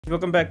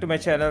Welcome back to my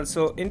channel.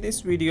 So in this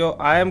video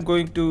I am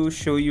going to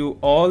show you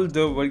all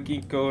the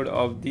working code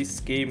of this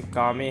game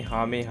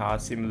Kamehameha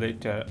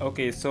Simulator.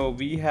 Okay, so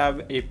we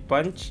have a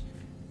punch.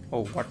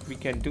 Oh, what we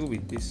can do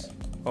with this?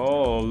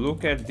 Oh,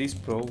 look at this,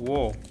 bro.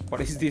 Whoa,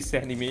 what is this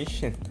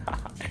animation?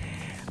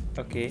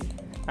 Okay,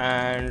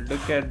 and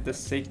look at the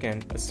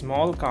second, a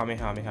small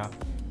Kamehameha.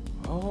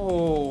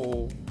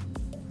 Oh,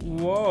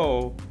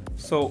 whoa,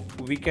 so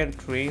we can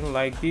train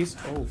like this.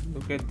 Oh,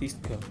 look at this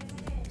girl.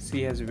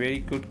 She has very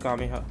good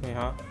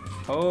Kamehameha.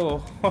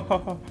 Oh,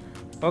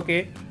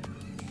 okay.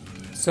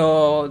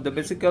 So the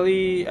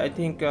basically I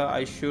think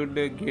I should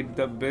get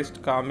the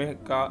best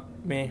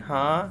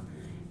Kamehameha.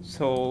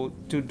 So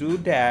to do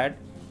that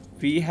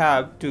we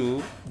have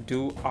to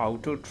do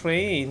auto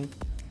train.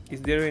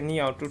 Is there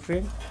any auto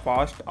train?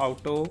 Fast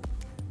auto?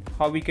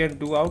 How we can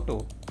do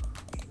auto?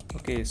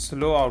 Okay,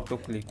 slow auto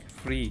click,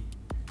 free.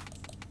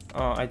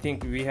 I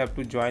think we have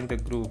to join the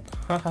group.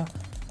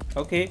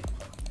 Okay,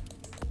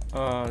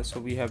 so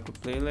we have to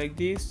play like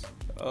this.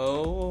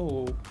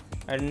 Oh,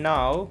 and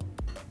now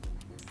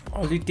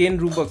only 10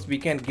 Robux we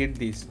can get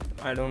this.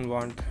 I don't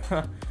want.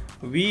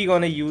 We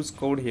gonna use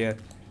code here.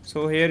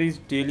 So here is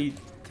daily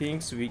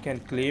things we can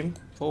claim.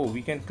 Oh,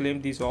 we can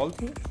claim this all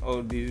thing.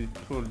 Oh, this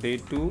for day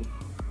 2.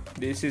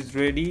 This is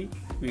ready.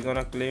 We're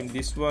gonna claim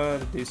this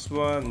one, this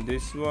one,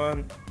 this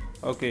one.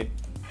 Okay,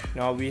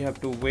 now we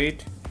have to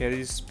wait. Here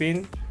is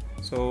spin,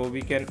 so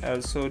we can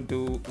also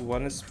do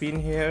one spin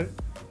here.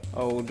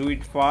 Oh, do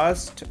it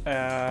fast.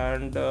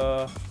 And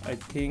I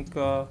think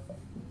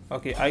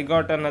okay, I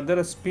got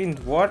another spin.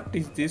 What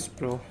is this,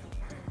 bro?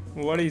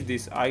 What is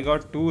this? I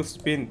got 2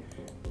 spin.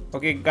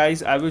 Okay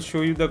guys, I will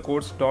show you the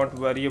codes, don't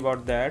worry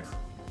about that.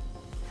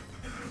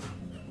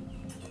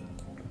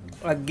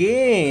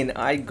 Again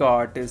I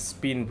got a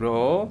spin,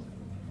 bro.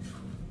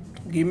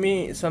 Give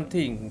me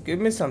something,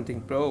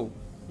 bro.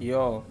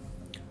 Yo,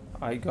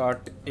 I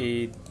got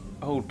a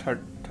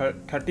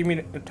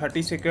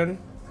 30 second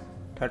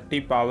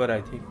 30 power,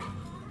 I think.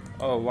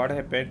 Oh, what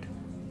happened?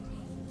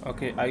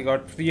 Okay, I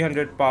got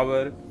 300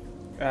 power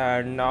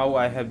and now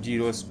I have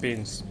 0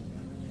 spins.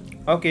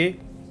 Okay.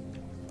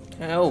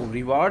 Oh,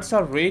 rewards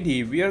are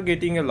ready. We are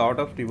getting a lot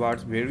of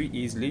rewards very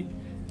easily.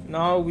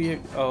 Now we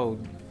have, oh,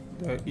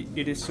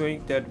 it is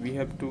showing that we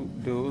have to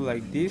do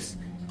like this.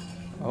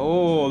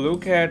 Oh,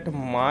 look at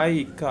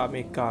my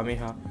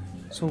Kamehameha.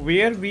 So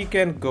where we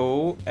can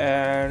go,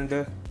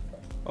 and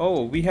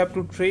oh, we have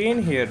to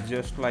train here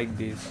just like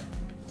this.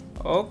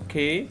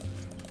 Okay,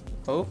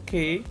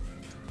 okay,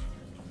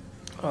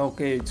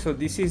 okay, so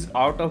this is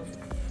out of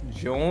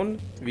zone.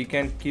 We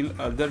can kill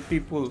other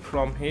people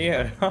from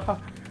here.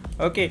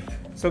 Okay,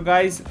 so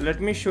guys,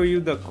 let me show you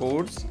the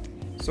codes.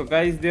 So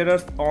guys, there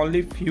are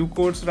only few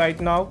codes right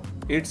now.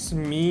 It's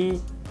me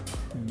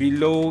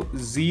below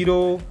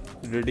 0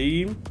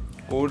 redeem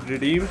code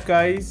redeemed,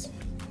 guys.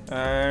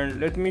 And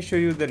let me show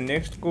you the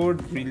next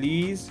code,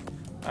 release,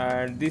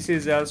 and this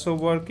is also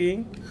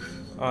working.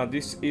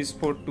 This is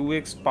for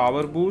 2x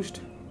power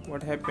boost.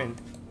 What happened?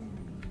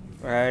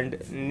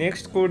 And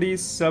next code is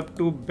sub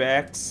to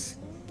backs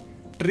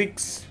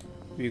tricks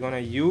we're gonna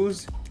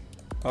use.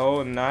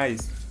 Oh,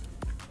 nice.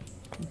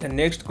 The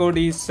next code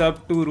is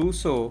sub to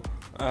Russo,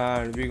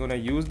 and we're gonna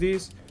use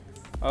this.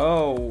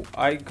 Oh,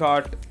 I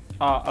got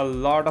a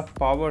lot of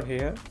power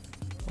here.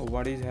 Oh,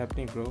 what is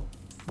happening, bro?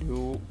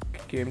 You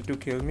came to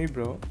kill me,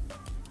 bro.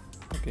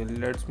 Okay,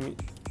 let me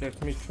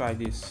try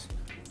this.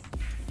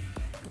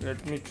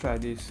 Let me try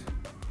this.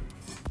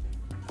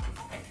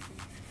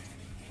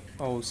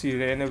 Oh, she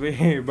ran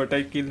away. But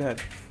I killed her.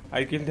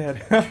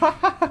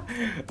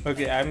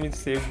 Okay, I'm in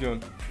safe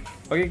zone.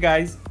 Okay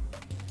guys,